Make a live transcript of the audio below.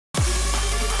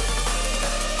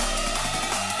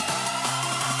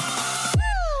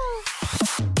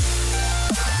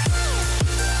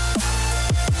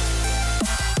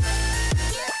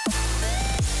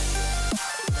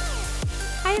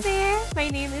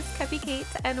is Cuppy Kate,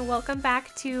 and welcome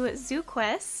back to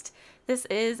Zooquest. This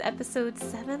is episode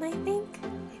 7, I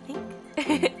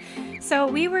think. So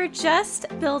we were just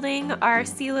building our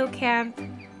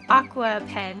Coelacanth aqua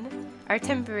pen, our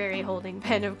temporary holding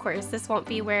pen, of course. This won't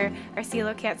be where our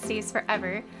Coelacanth stays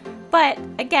forever. But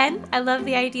again, I love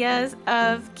the ideas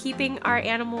of keeping our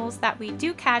animals that we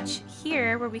do catch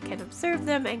here where we can observe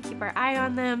them and keep our eye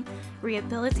on them,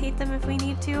 rehabilitate them if we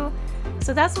need to.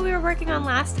 So that's what we were working on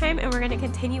last time, and we're going to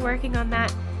continue working on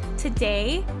that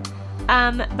today.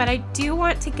 But I do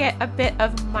want to get a bit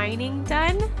of mining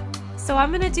done. So I'm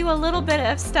going to do a little bit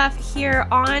of stuff here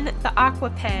on the aqua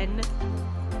pen,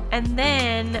 and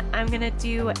then I'm going to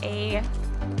do a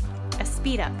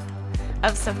speed up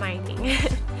of some mining.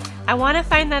 I want to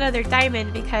find that other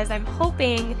diamond because I'm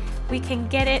hoping we can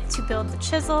get it to build the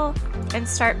chisel and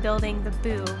start building the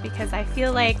boo, because I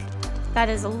feel like that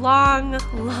is long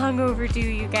overdue,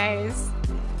 you guys.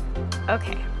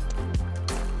 Okay,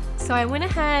 so I went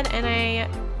ahead and I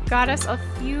got us a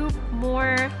few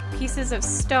more pieces of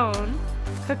stone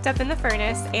cooked up in the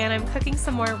furnace, and I'm cooking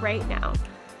some more right now.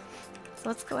 So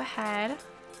let's go ahead,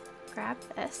 grab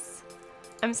this.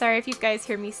 I'm sorry if you guys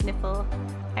hear me sniffle.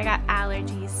 I got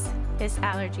allergies. It's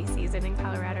allergy season in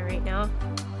Colorado right now.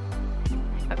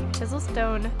 Okay, chisel,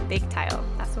 stone, big tile.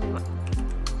 That's what we want.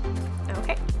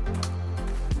 Okay.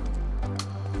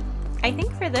 I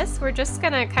think for this, we're just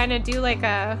gonna kind of do like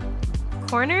a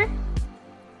corner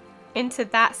into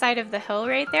that side of the hill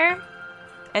right there.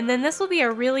 And then this will be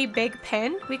a really big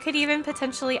pen. We could even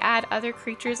potentially add other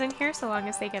creatures in here so long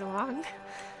as they get along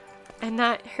and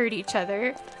not hurt each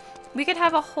other. We could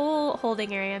have a whole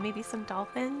holding area, maybe some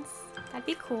dolphins. That'd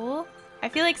be cool. I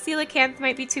feel like Coelacanth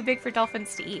might be too big for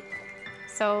dolphins to eat,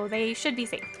 so they should be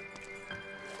safe.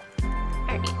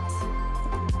 Alright.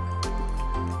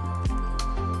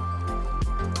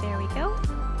 There we go.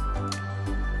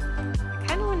 I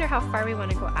kind of wonder how far we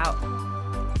want to go out.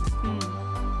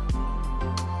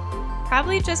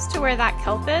 Probably just to where that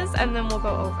kelp is, and then we'll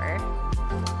go over.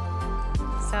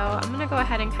 So I'm going to go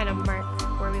ahead and kind of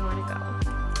mark where we want to go.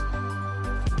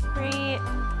 Right.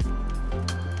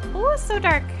 Oh, it's so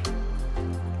dark.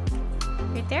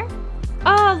 Right there.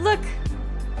 Oh, look!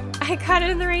 I got it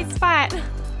in the right spot.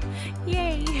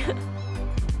 Yay!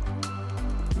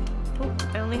 Oh,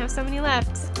 I only have so many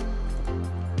left.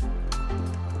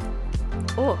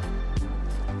 Oh,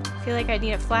 I feel like I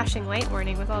need a flashing light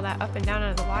warning with all that up and down out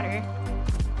of the water.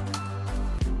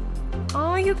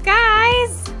 Oh, you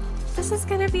guys! This is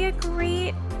gonna be a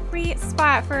great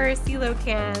spot for our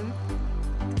Coelacanth.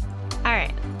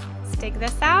 Alright, let's dig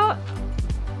this out.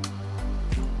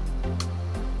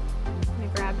 Let me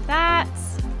grab that.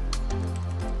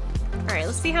 Alright,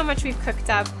 let's see how much we've cooked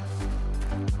up.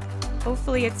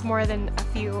 Hopefully it's more than a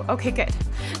few. Okay, good.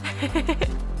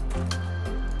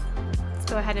 Let's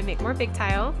go ahead and make more big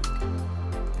tile.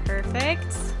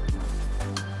 Perfect.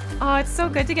 Oh, it's so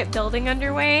good to get building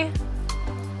underway.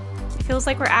 It feels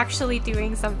like we're actually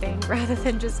doing something rather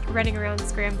than just running around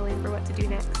scrambling for what to do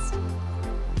next.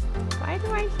 Why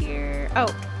do I hear... Oh.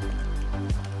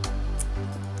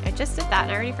 I just did that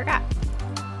and I already forgot.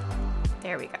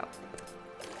 There we go.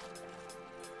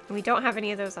 And we don't have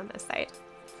any of those on this side.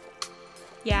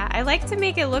 Yeah, I like to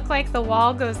make it look like the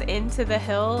wall goes into the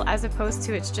hill as opposed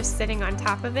to it's just sitting on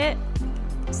top of it.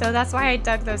 So that's why I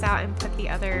dug those out and put the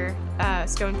other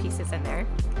stone pieces in there.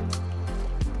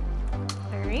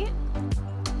 Alright.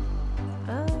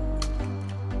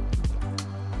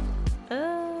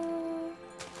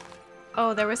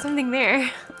 Oh, there was something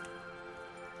there.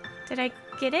 Did I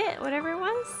get it? Whatever it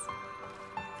was?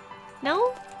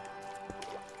 No?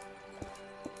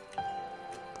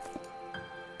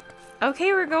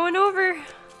 Okay, we're going over.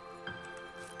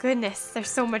 Goodness, there's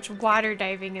so much water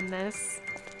diving in this.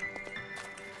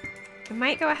 I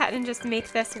might go ahead and just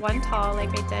make this one tall like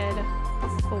I did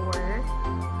before.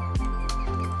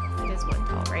 It is one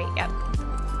tall, right? Yep.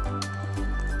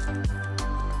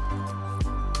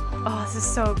 Oh, this is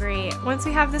so great. Once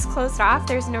we have this closed off,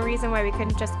 there's no reason why we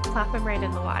couldn't just plop them right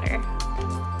in the water.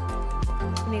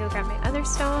 Let me go grab my other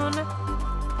stone.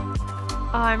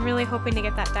 Oh, I'm really hoping to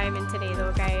get that diamond today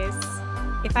though, guys.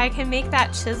 If I can make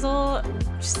that chisel,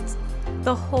 just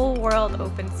the whole world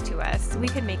opens to us. We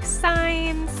can make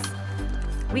signs.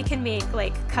 We can make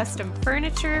like custom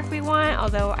furniture if we want,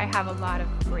 although I have a lot of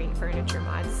great furniture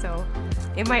mods, so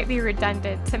it might be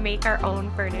redundant to make our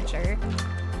own furniture.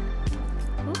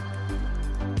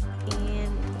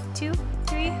 And 2,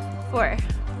 3, 4.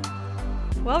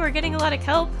 Well, we're getting a lot of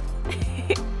kelp.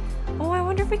 Oh, I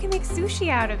wonder if we can make sushi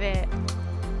out of it.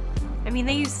 I mean,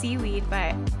 they use seaweed,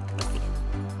 but let's see.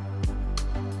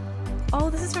 Oh,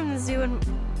 this is from the zoo in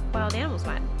wild animals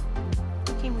want?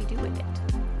 What can we do with it?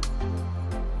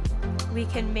 We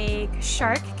can make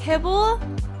shark kibble.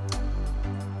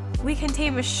 We can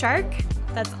tame a shark.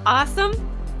 That's awesome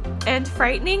and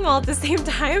frightening all at the same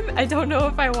time. I don't know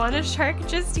if I want a shark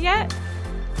just yet.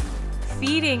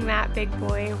 Feeding that big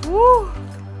boy. Woo!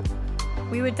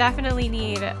 We would definitely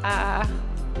need a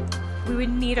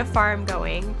farm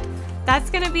going. That's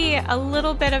gonna be a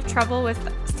little bit of trouble with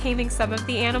taming some of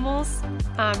the animals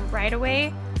right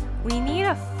away. We need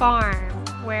a farm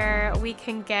where we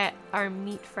can get our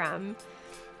meat from.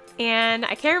 And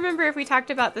I can't remember if we talked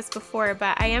about this before,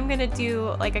 but I am gonna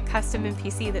do like a custom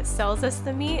NPC that sells us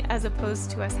the meat as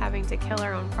opposed to us having to kill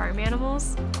our own farm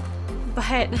animals.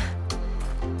 But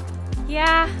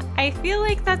yeah, I feel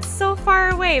like that's so far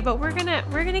away, but we're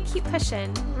gonna keep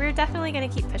pushing. We're definitely gonna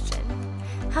keep pushing.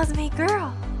 How's my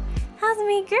girl? How's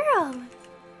my girl?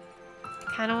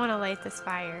 I kind of want to light this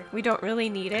fire. We don't really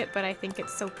need it, but I think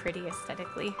it's so pretty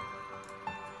aesthetically.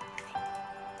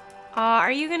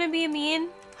 Are you gonna be mean?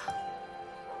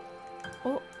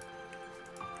 Oh.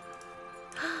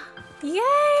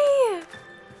 Yay!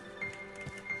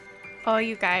 Oh,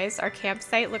 you guys, our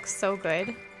campsite looks so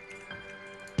good.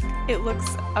 It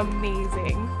looks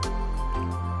amazing.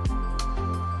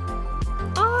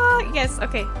 Oh, yes,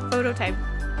 okay, photo time.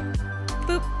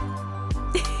 Boop.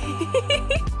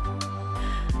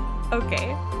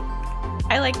 Okay.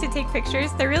 I like to take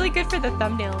pictures. They're really good for the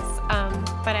thumbnails,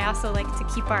 but I also like to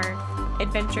keep our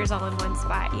adventures all in one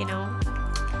spot, you know?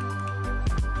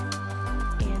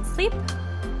 And sleep.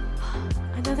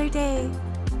 Another day.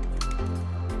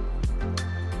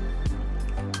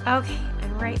 Okay,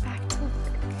 I'm right back to work.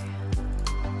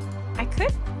 I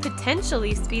could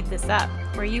potentially speed this up,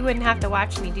 where you wouldn't have to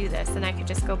watch me do this, and I could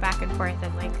just go back and forth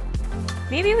and like,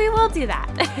 maybe we will do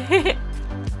that.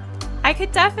 I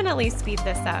could definitely speed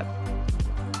this up.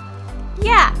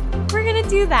 Yeah, we're gonna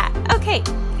do that. Okay,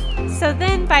 so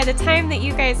then by the time that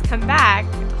you guys come back,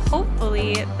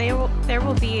 hopefully there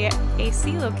will be a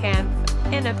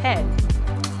coelacanth in a pen.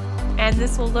 And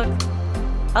this will look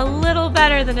a little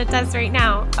better than it does right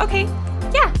now. Okay,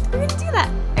 yeah, we're gonna do that.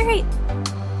 All right,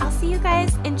 I'll see you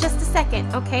guys in just a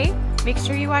second, okay? Make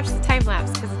sure you watch the time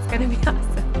lapse because it's gonna be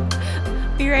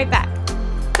awesome. Be right back.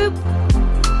 Boop.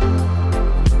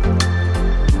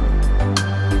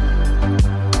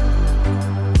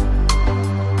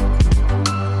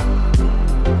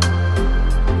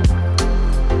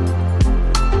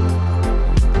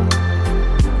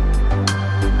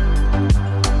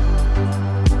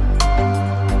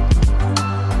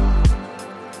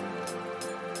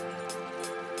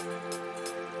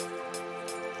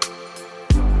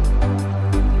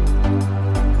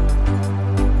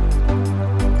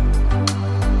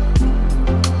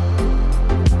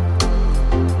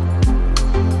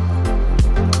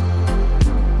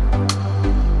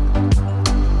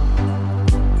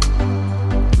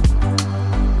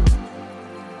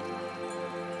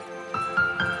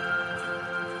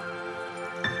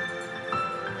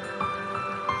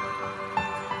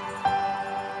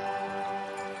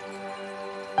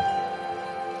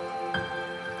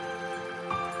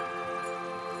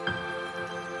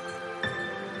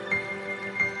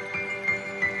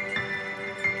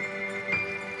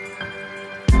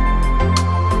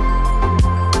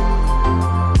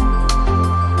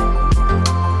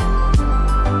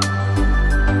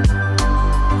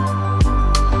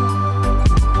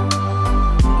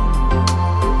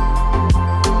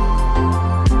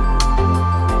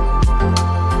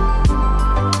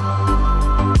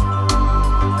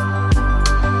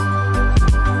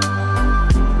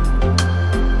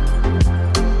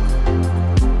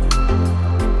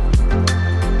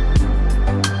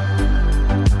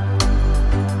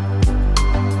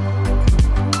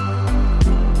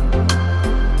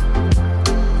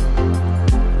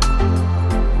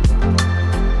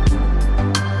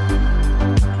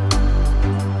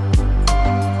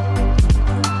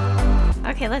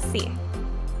 Okay, let's see.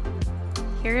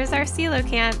 Here's our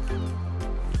coelacanth.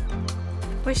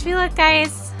 Wish me luck,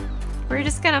 guys. We're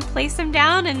just gonna place him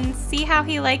down and see how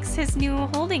he likes his new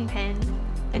holding pen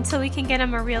until we can get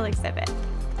him a real exhibit.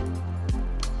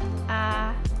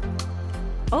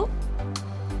 Oh,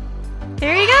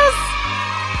 there he goes.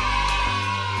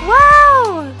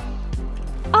 Wow!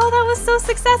 Oh, that was so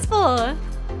successful.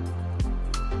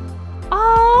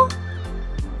 Oh,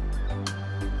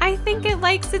 I think it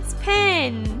likes its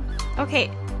pen.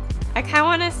 Okay, I kind of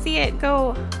want to see it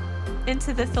go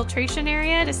into the filtration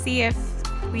area to see if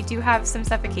we do have some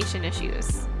suffocation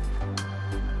issues.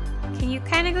 Can you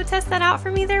kind of go test that out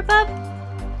for me there, bub?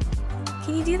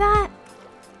 Can you do that?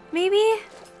 Maybe?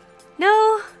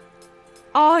 No?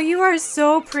 Oh, you are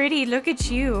so pretty. Look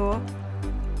at you.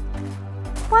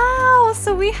 Wow,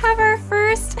 so we have our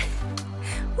first...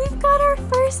 We've got our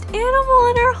first animal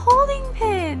in our holding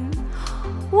pen.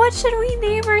 What should we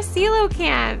name our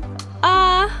coelacanth?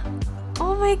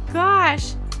 Oh my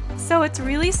gosh. So it's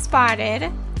really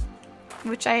spotted,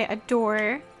 which I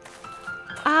adore.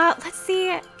 Let's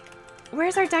see.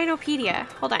 Where's our Dinopedia?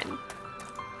 Hold on.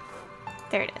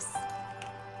 There it is.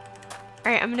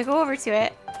 All right, I'm gonna go over to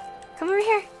it. Come over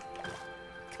here.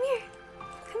 Come here.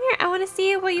 Come here. I want to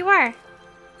see what you are.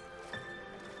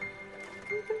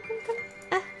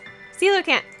 Come.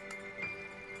 Coelacanth.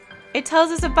 It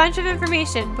tells us a bunch of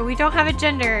information, but we don't have a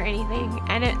gender or anything,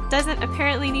 and it doesn't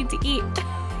apparently need to eat.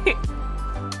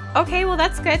 Okay, well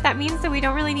that's good. That means that we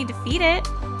don't really need to feed it.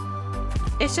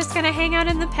 It's just gonna hang out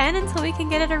in the pen until we can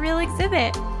get it a real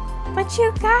exhibit. But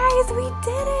you guys, we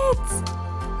did it!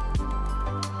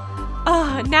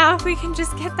 Oh, now if we can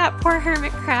just get that poor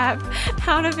hermit crab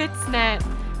out of its net,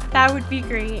 that would be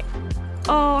great.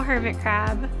 Oh, hermit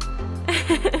crab.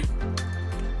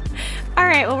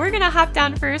 Alright, well we're gonna hop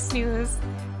down for a snooze,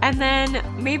 and then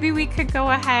maybe we could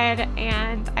go ahead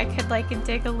and I could like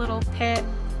dig a little pit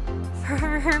for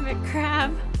our hermit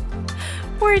crab.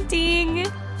 Poor ding.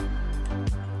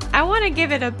 I want to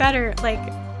give it a better,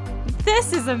 like,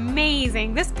 this is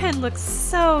amazing. This pen looks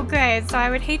so good, so I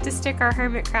would hate to stick our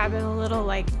hermit crab in a little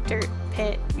like dirt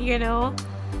pit, you know?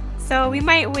 So we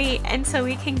might wait until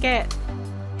we can get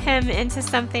him into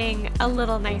something a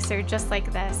little nicer, just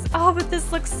like this. Oh, but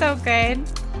this looks so good.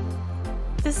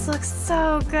 This looks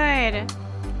so good.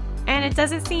 And it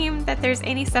doesn't seem that there's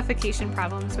any suffocation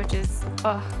problems, which is,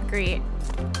 oh, great.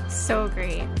 So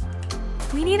great.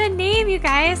 We need a name, you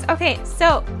guys. Okay,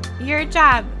 so your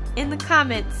job in the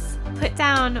comments, put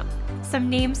down some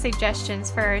name suggestions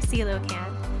for our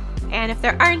coelacanth. And if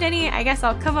there aren't any, I guess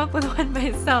I'll come up with one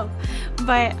myself.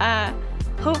 But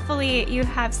hopefully you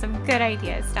have some good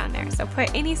ideas down there. So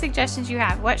put any suggestions you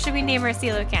have. What should we name our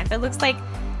coelacanth? It looks like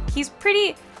he's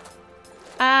pretty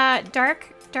dark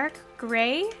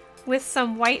gray with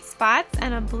some white spots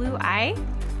and a blue eye.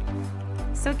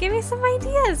 So give me some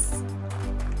ideas.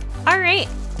 All right,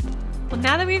 well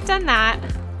now that we've done that,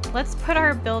 let's put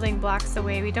our building blocks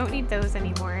away. We don't need those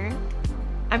anymore.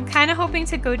 I'm kind of hoping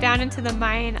to go down into the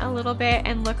mine a little bit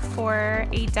and look for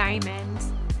a diamond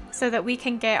so that we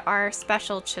can get our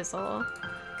special chisel.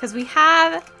 Because we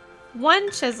have one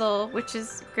chisel, which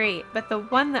is great, but the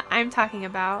one that I'm talking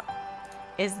about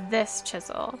is this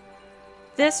chisel.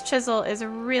 This chisel is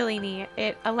really neat.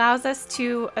 It allows us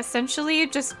to essentially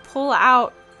just pull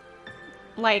out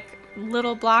like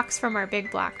little blocks from our big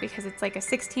block, because it's like a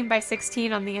 16 by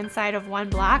 16 on the inside of one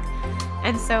block.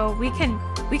 And so we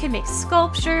can make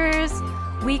sculptures,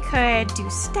 we could do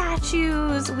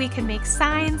statues, we can make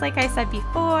signs like I said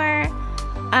before.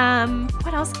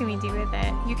 What else can we do with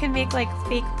it? You can make like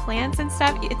fake plants and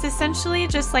stuff. It's essentially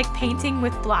just like painting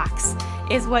with blocks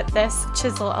is what this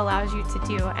chisel allows you to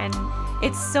do, and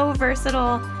it's so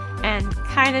versatile and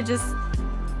kind of just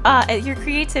your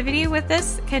creativity with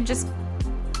this can just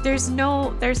there's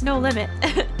no limit.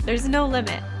 There's no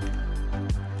limit.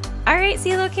 Alright,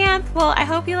 coelacanth, well I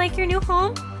hope you like your new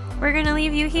home. We're gonna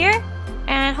leave you here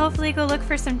and hopefully go look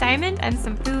for some diamond and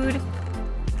some food.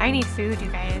 I need food, you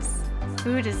guys.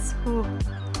 Food is ooh.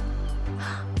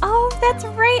 Oh, that's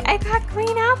right, I got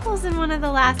green apples in one of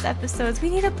the last episodes. We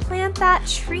need to plant that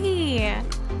tree.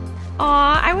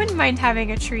 Aw, I wouldn't mind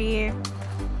having a tree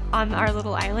on our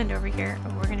little island over here.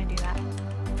 Oh, we're gonna do that.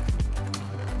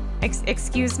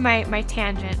 Excuse my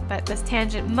tangent, but this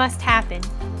tangent must happen.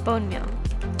 Bone meal.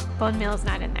 Bone meal is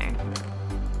not in there.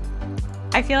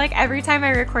 I feel like every time I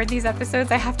record these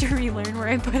episodes, I have to relearn where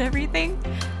I put everything,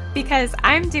 because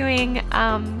I'm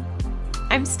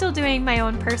still doing my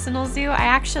own personal zoo. I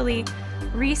actually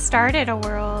restarted a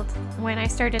world when I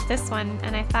started this one,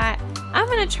 and I thought I'm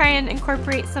gonna try and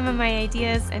incorporate some of my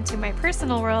ideas into my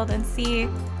personal world and see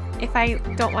if I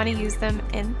don't want to use them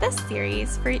in this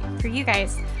series for you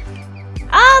guys.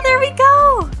 Oh, there we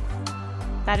go!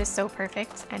 That is so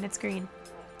perfect, and it's green.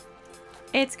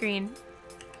 It's green.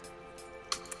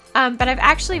 But I've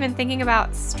actually been thinking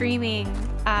about streaming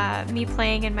me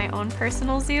playing in my own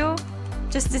personal zoo,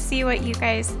 just to see what you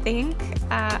guys think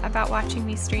about watching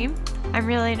me stream. I'm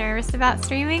really nervous about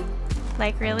streaming,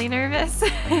 like really nervous.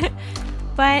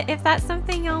 But if that's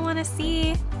something y'all want to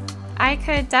see, I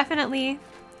could definitely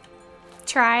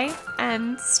try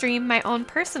and stream my own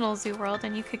personal zoo world,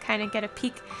 and you could kind of get a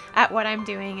peek at what I'm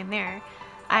doing in there.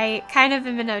 I kind of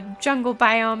am in a jungle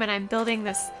biome, and I'm building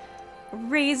this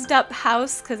raised up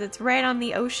house because it's right on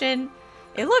the ocean,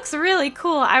 It looks really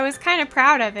cool. I was kind of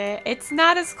proud of it. It's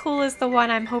not as cool as the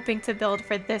one I'm hoping to build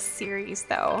for this series,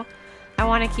 though. I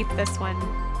want to keep this one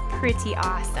pretty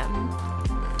awesome.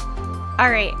 All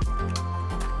right.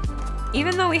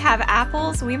 Even though we have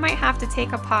apples, we might have to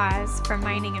take a pause from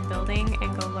mining and building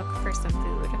and go look for some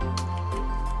food.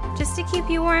 Just to keep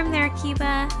you warm there,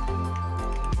 Kiba.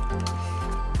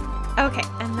 Okay,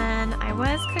 and then I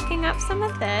was cooking up some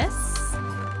of this.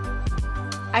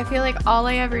 I feel like all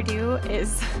I ever do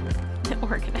is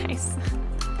organize.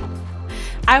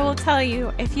 I will tell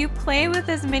you, if you play with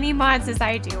as many mods as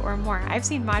I do, or more, I've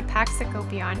seen mod packs that go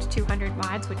beyond 200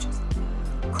 mods, which is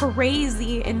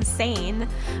crazy insane.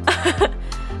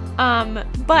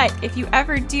 But if you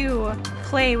ever do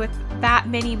play with that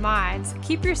many mods,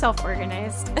 keep yourself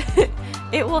organized.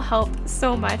 It will help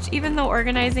so much. Even though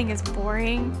organizing is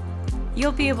boring,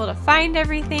 you'll be able to find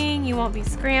everything. You won't be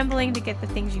scrambling to get the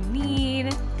things you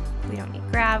need. We don't need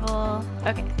gravel.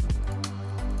 Okay.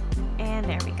 And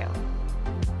there we go.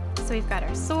 So we've got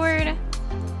our sword.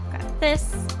 We've got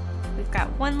this. We've got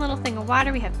one little thing of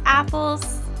water. We have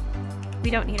apples. We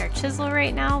don't need our chisel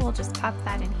right now. We'll just pop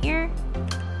that in here.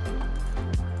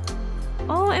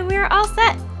 Oh, and we're all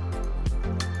set.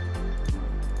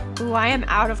 Ooh, I am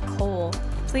out of coal.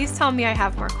 Please tell me I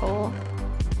have more coal.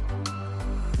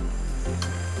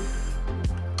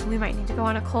 We might need to go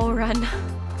on a coal run.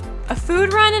 A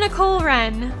food run and a coal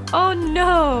run. Oh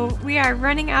no, we are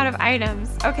running out of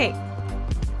items. Okay.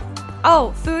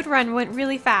 Oh, food run went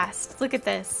really fast. Look at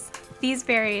this. These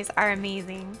berries are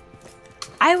amazing.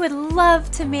 I would love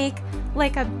to make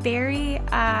like a berry,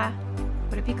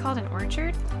 would it be called an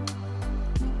orchard?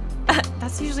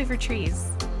 That's usually for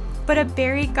trees. But a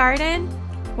berry garden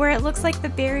where it looks like the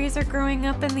berries are growing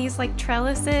up in these like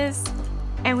trellises.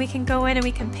 And we can go in and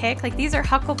we can pick, like these are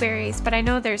huckleberries, but I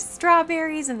know there's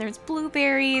strawberries and there's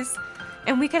blueberries,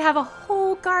 and we could have a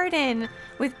whole garden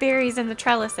with berries in the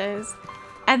trellises.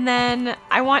 And then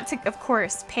I want to, of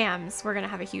course, Pam's, we're gonna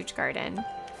have a huge garden.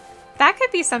 That could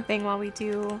be something my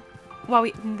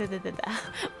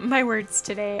words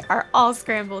today are all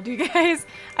scrambled, you guys.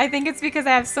 I think it's because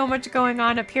I have so much going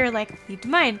on up here, like need to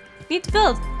mine, need to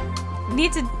build,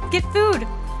 need to get food.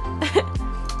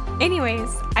 Anyways,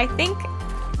 I think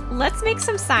let's make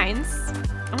some signs.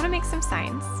 I want to make some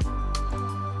signs.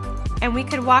 And we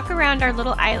could walk around our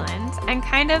little island and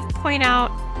kind of point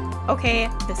out, okay,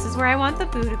 this is where I want the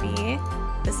boo to be.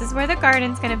 This is where the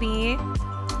garden's going to be.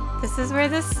 This is where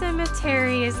the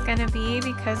cemetery is going to be,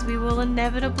 because we will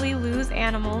inevitably lose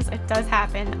animals. It does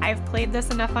happen. I've played this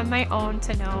enough on my own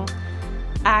to know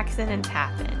accidents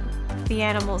happen. The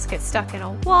animals get stuck in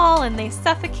a wall and they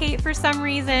suffocate for some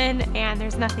reason, and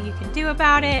there's nothing you can do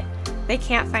about it. They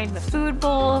can't find the food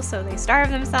bowl, so they starve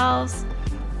themselves.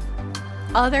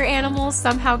 Other animals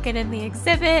somehow get in the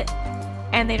exhibit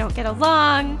and they don't get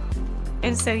along,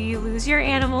 and so you lose your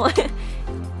animal.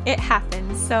 It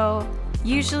happens. So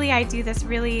usually I do this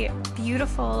really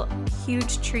beautiful,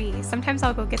 huge tree. Sometimes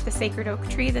I'll go get the sacred oak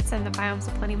tree that's in the Biomes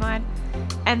of Plenty mod,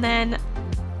 and then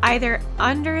either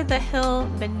under the hill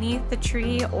beneath the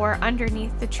tree or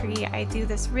underneath the tree, I do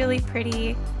this really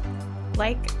pretty,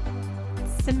 like,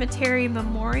 cemetery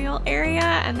memorial area,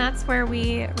 and that's where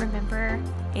we remember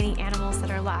any animals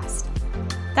that are lost.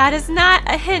 That is not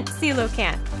a hint,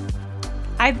 Coelacanth.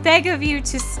 I beg of you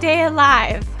to stay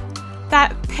alive.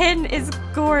 That pin is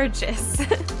gorgeous.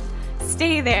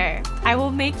 Stay there. I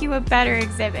will make you a better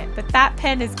exhibit, but that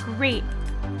pin is great.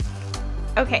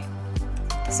 Okay.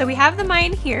 So we have the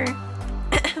mine here,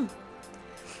 and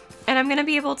I'm going to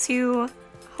be able to,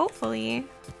 hopefully,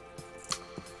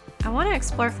 I want to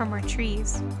explore for more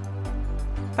trees,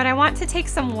 but I want to take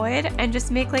some wood and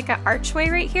just make like an archway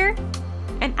right here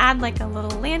and add like a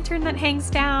little lantern that hangs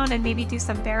down, and maybe do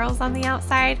some barrels on the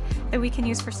outside that we can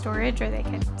use for storage, or they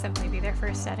can simply be there for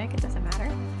aesthetic, it doesn't matter.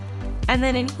 And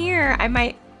then in here, I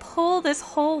might pull this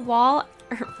whole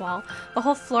the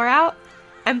whole floor out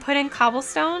and put in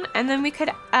cobblestone, and then we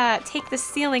could take the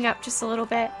ceiling up just a little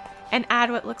bit and add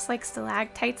what looks like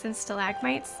stalactites and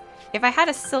stalagmites. If I had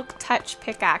a silk touch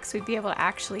pickaxe, we'd be able to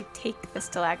actually take the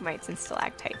stalagmites and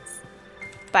stalactites,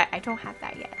 but I don't have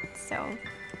that yet.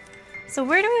 So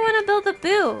where do we want to build the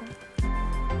boo?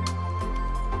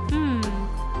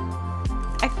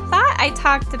 I thought I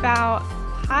talked about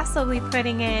possibly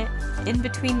putting it in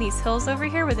between these hills over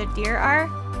here where the deer are.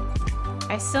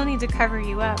 I still need to cover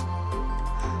you up.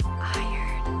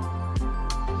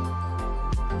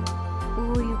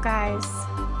 Ooh, you guys.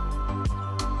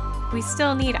 We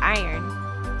still need iron.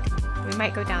 We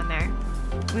might go down there.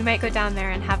 We might go down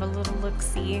there and have a little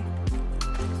look-see.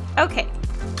 Okay.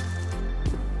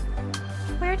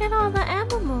 Where did all the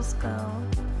animals go?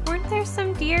 Weren't there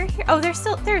some deer here? Oh, there's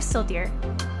still deer.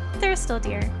 There's still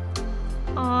deer.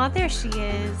 Aw, there she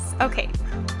is. Okay.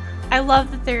 I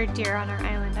love that there are deer on our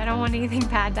island. I don't want anything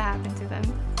bad to happen to them.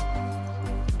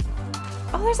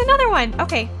 Oh, there's another one.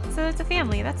 Okay, so it's a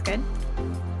family. That's good.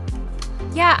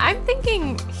 Yeah, I'm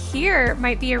thinking here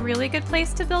might be a really good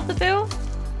place to build the boo.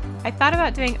 I thought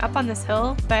about doing up on this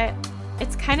hill, but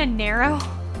it's kind of narrow.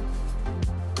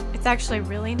 It's actually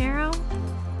really narrow.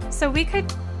 So we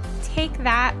could take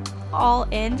that all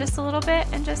in just a little bit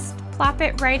and just plop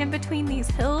it right in between these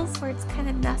hills where it's kind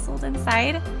of nestled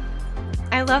inside.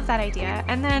 I love that idea.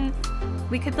 And then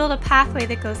we could build a pathway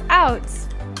that goes out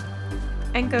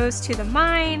and goes to the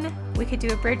mine. We could do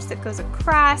a bridge that goes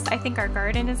across. I think our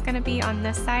garden is going to be on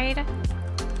this side,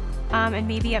 and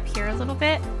maybe up here a little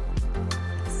bit.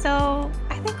 So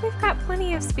I think we've got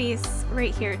plenty of space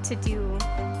right here to do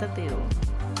the boo.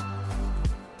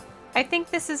 I think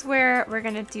this is where we're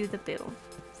going to do the boo.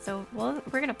 So we're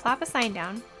going to plop a sign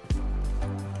down.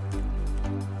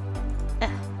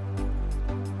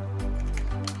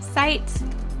 Site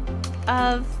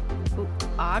of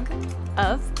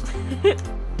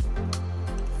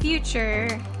future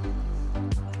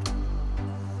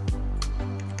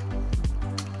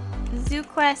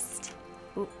Zooquest.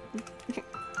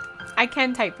 I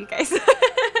can type, you guys.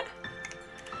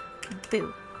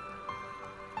 Boo.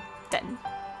 Done.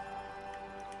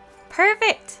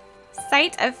 Perfect.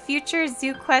 Site of future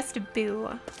Zooquest boo.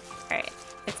 All right,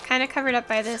 it's kind of covered up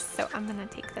by this, so I'm gonna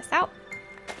take this out.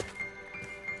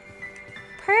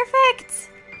 Perfect.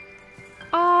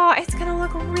 Oh, it's gonna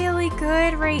look really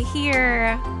good right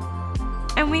here.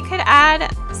 And we could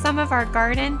add some of our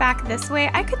garden back this way.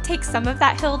 I could take some of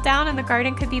that hill down and the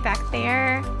garden could be back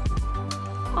there.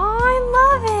 Oh, I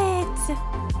love it.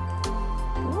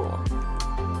 Ooh.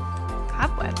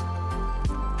 Cobweb.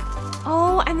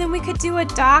 Oh, and then we could do a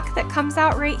dock that comes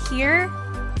out right here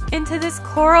into this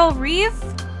coral reef.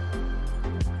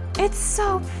 It's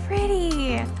so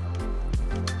pretty.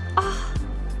 Oh.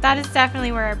 That is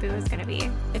definitely where our boo is going to be.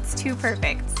 It's too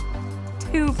perfect.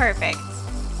 Too perfect.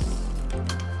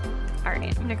 All right,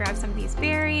 I'm going to grab some of these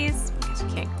berries because you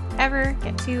can't ever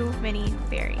get too many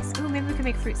berries. Ooh, maybe we can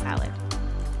make fruit salad.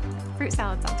 Fruit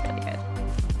salad sounds really good.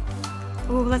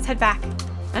 Ooh, let's head back.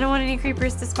 I don't want any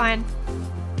creepers to spawn.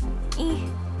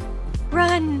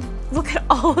 Run! Look at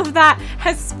all of that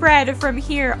has spread from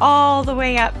here all the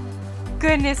way up.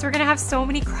 Goodness, we're going to have so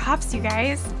many crops, you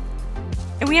guys.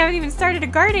 And we haven't even started a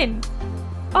garden.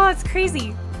 Oh, it's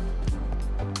crazy.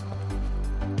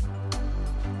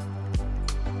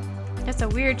 That's a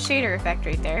weird shader effect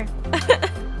right there.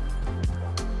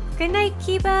 Good night,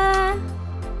 Kiba.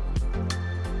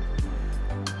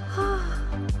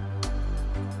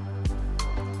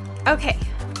 Okay.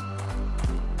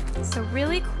 So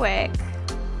really quick.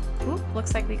 Ooh,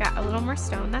 looks like we got a little more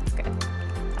stone. That's good.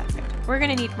 That's good. We're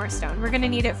gonna need more stone. We're gonna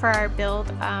need it for our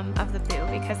build of the boo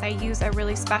because I use a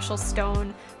really special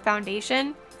stone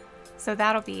foundation. So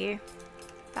that'll be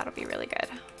really good.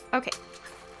 Okay.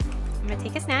 I'm gonna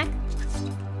take a snack.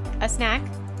 A snack.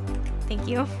 Thank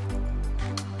you.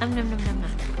 Nom nom nom nom.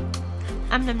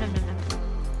 Nom nom nom nom.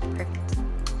 Perfect.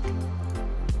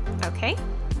 Okay.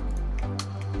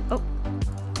 Oh.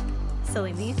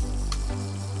 Silly me.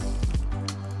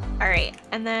 Alright,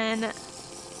 and then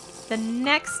the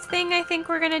next thing I think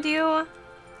we're gonna do,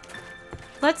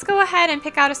 let's go ahead and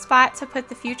pick out a spot to put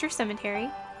the future cemetery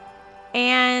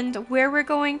and where we're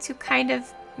going to kind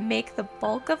of make the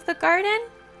bulk of the garden,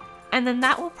 and then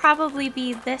that will probably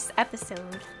be this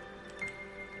episode.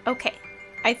 Okay,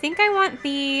 I think I want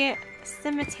the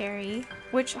cemetery,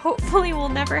 which hopefully we'll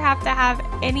never have to have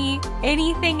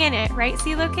anything in it, right,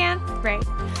 Coelacanth? Right.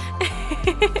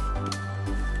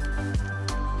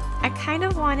 I kind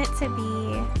of want it to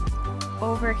be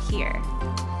over here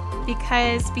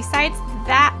because besides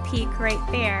that peak right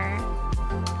there,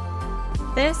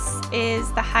 this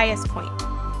is the highest point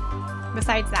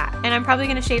besides that, and I'm probably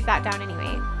going to shave that down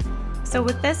anyway. So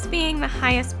with this being the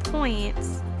highest point,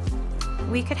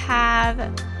 we could have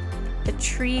the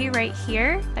tree right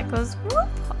here that goes whoop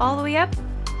all the way up,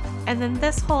 and then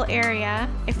this whole area,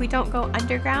 if we don't go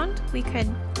underground, we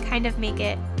could kind of make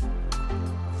it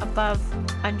above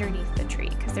underneath the tree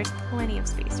because there's plenty of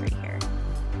space right here.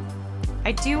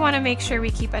 I do want to make sure we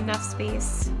keep enough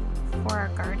space for our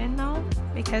garden though,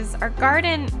 because our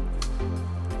garden,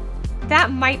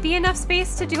 that might be enough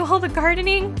space to do all the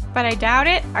gardening, but I doubt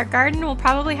it. Our garden will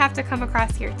probably have to come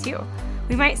across here too.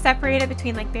 We might separate it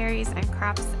between like berries and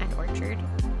crops and orchard,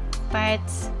 but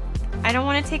I don't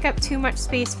want to take up too much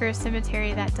space for a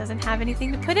cemetery that doesn't have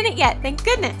anything to put in it yet, thank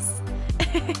goodness.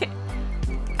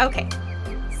 Okay.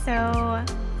 So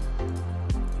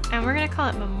And we're gonna call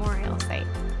it Memorial Site.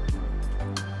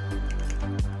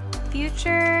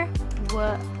 Future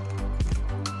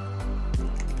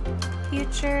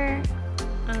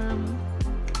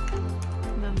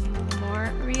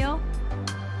Memorial.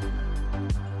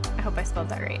 I hope I spelled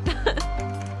that right.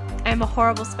 I'm a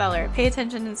horrible speller. Pay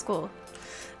attention in school.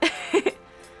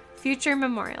 Future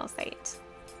Memorial Site.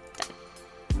 Done.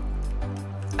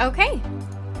 Okay.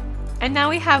 And now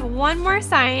we have one more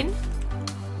sign.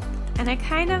 And I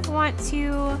kind of want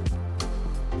to...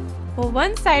 Well,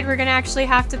 one side we're going to actually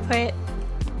have to put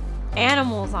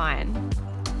animals on.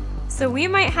 So we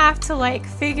might have to like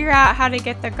figure out how to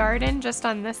get the garden just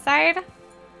on this side.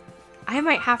 I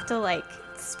might have to like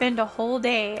spend a whole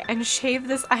day and shave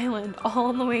this island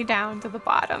all the way down to the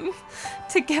bottom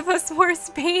to give us more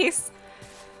space.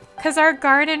 Because our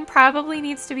garden probably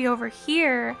needs to be over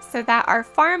here so that our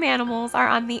farm animals are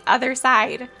on the other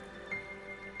side.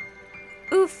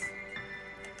 Oof.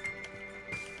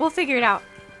 We'll figure it out.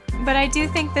 But I do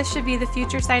think this should be the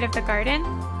future side of the garden.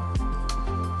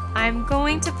 I'm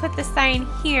going to put the sign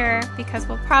here because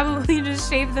we'll probably just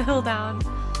shave the hill down.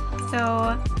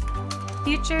 So,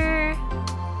 future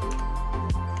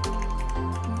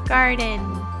garden.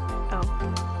 Oh,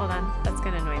 hold on. That's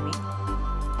gonna annoy me.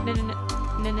 No.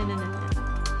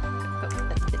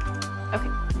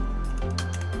 Okay.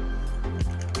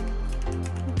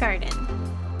 Garden.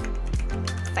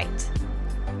 Site.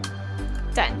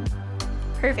 Done.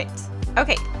 Perfect.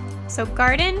 Okay, so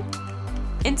garden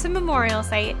into memorial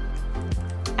site,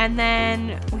 and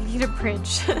then we need a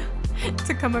bridge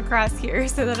to come across here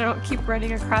so that I don't keep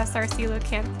running across our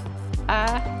coelacanth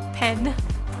pen.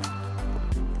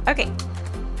 Okay.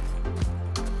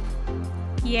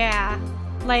 Yeah,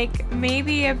 like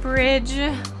maybe a bridge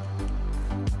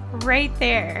right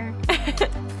there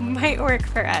might work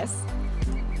for us.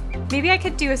 Maybe I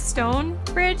could do a stone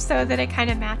bridge so that it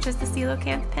kind of matches the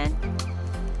coelacanth pen.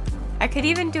 I could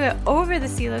even do it over the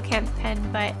coelacanth pen,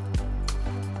 but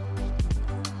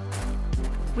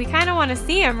we kind of want to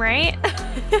see him, right?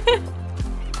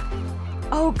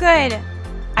 Oh, good.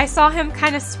 I saw him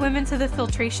kind of swim into the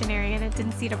filtration area, and it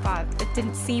didn't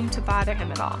seem to bother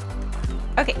him at all.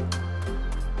 Okay.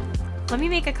 Let me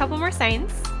make a couple more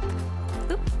signs.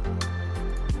 Oop.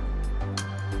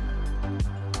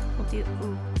 We'll do.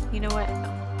 Ooh, you know what?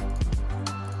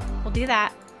 We'll do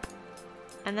that,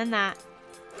 and then that.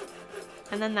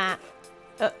 And then that.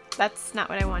 Oh, that's not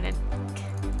what I wanted.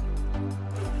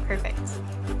 Perfect.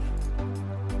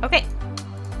 Okay.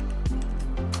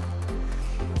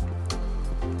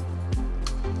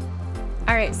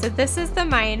 Alright, so this is the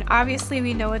mine. Obviously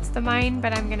we know it's the mine,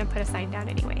 but I'm gonna put a sign down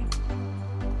anyway.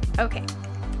 Okay.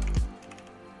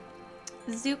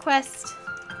 Zooquest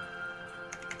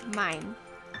mine.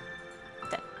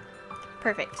 Done.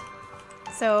 Perfect.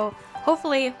 So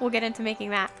hopefully we'll get into making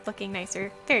that looking nicer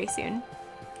very soon.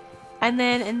 And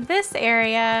then in this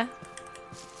area,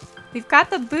 we've got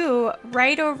the boo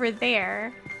right over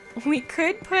there. We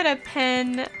could put a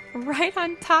pen right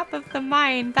on top of the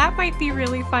mine. That might be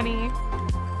really funny.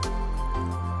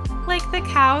 Like the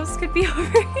cows could be over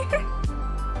here.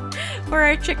 Or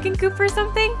our chicken coop or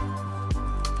something.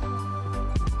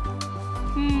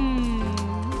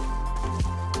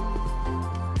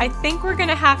 I think we're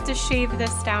gonna have to shave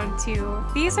this down too.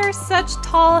 These are such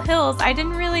tall hills. I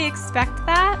didn't really expect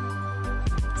that.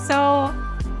 So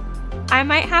I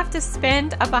might have to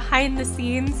spend a behind the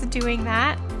scenes doing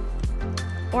that.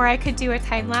 Or I could do a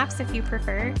time lapse if you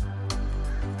prefer.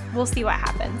 We'll see what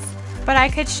happens. But I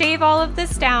could shave all of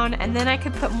this down, and then I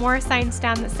could put more signs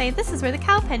down that say this is where the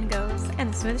cow pen goes, and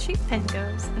this is where the sheep pen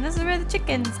goes, and this is where the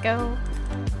chickens go,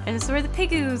 and this is where the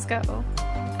pigoos go.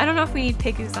 I don't know if we need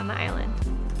pigoos on the island.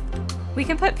 We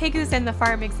can put pigoos in the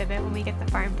farm exhibit when we get the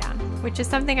farm down, which is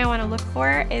something I want to look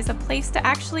for, is a place to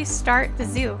actually start the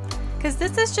zoo. Because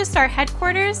this is just our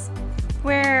headquarters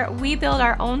where we build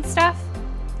our own stuff,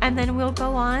 and then we'll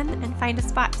go on and find a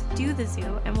spot to do the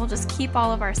zoo, and we'll just keep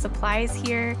all of our supplies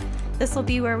here. This will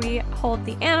be where we hold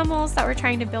the animals that we're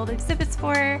trying to build exhibits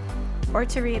for, or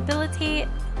to rehabilitate.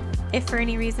 If for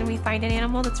any reason we find an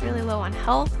animal that's really low on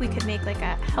health, we could make like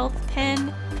a health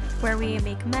pen where we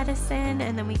make medicine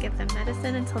and then we give them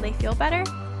medicine until they feel better.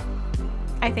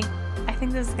 I think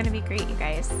this is gonna be great, you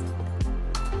guys.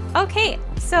 Okay,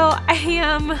 so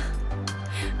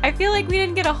I feel like we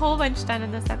didn't get a whole bunch done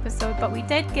in this episode, but we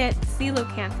did get the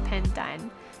coelacanth pen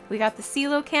done. We got the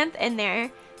coelacanth in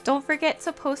there. Don't forget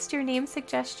to post your name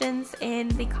suggestions in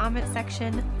the comment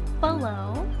section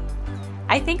below.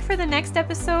 I think for the next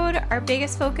episode, our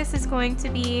biggest focus is going to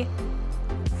be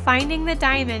finding the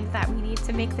diamond that we need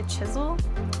to make the chisel.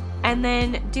 and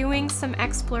then doing some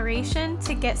exploration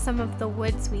to get some of the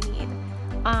woods we need.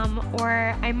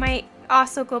 Or I might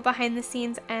also go behind the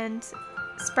scenes and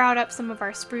sprout up some of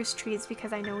our spruce trees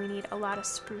because I know we need a lot of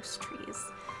spruce trees.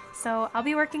 So I'll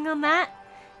be working on that.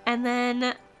 And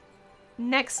then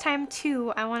next time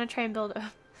too, I want to try and build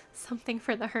something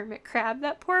for the hermit crab.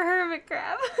 That poor hermit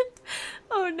crab.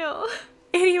 Oh no.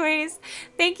 Anyways,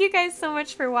 thank you guys so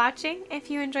much for watching. If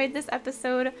you enjoyed this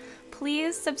episode,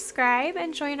 please subscribe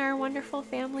and join our wonderful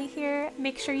family here.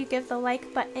 Make sure you give the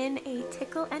like button a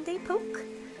tickle and a poke.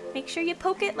 Make sure you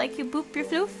poke it like you boop your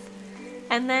floof.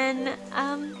 And then,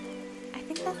 I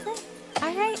think that's it.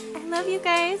 Alright, I love you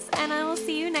guys, and I will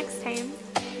see you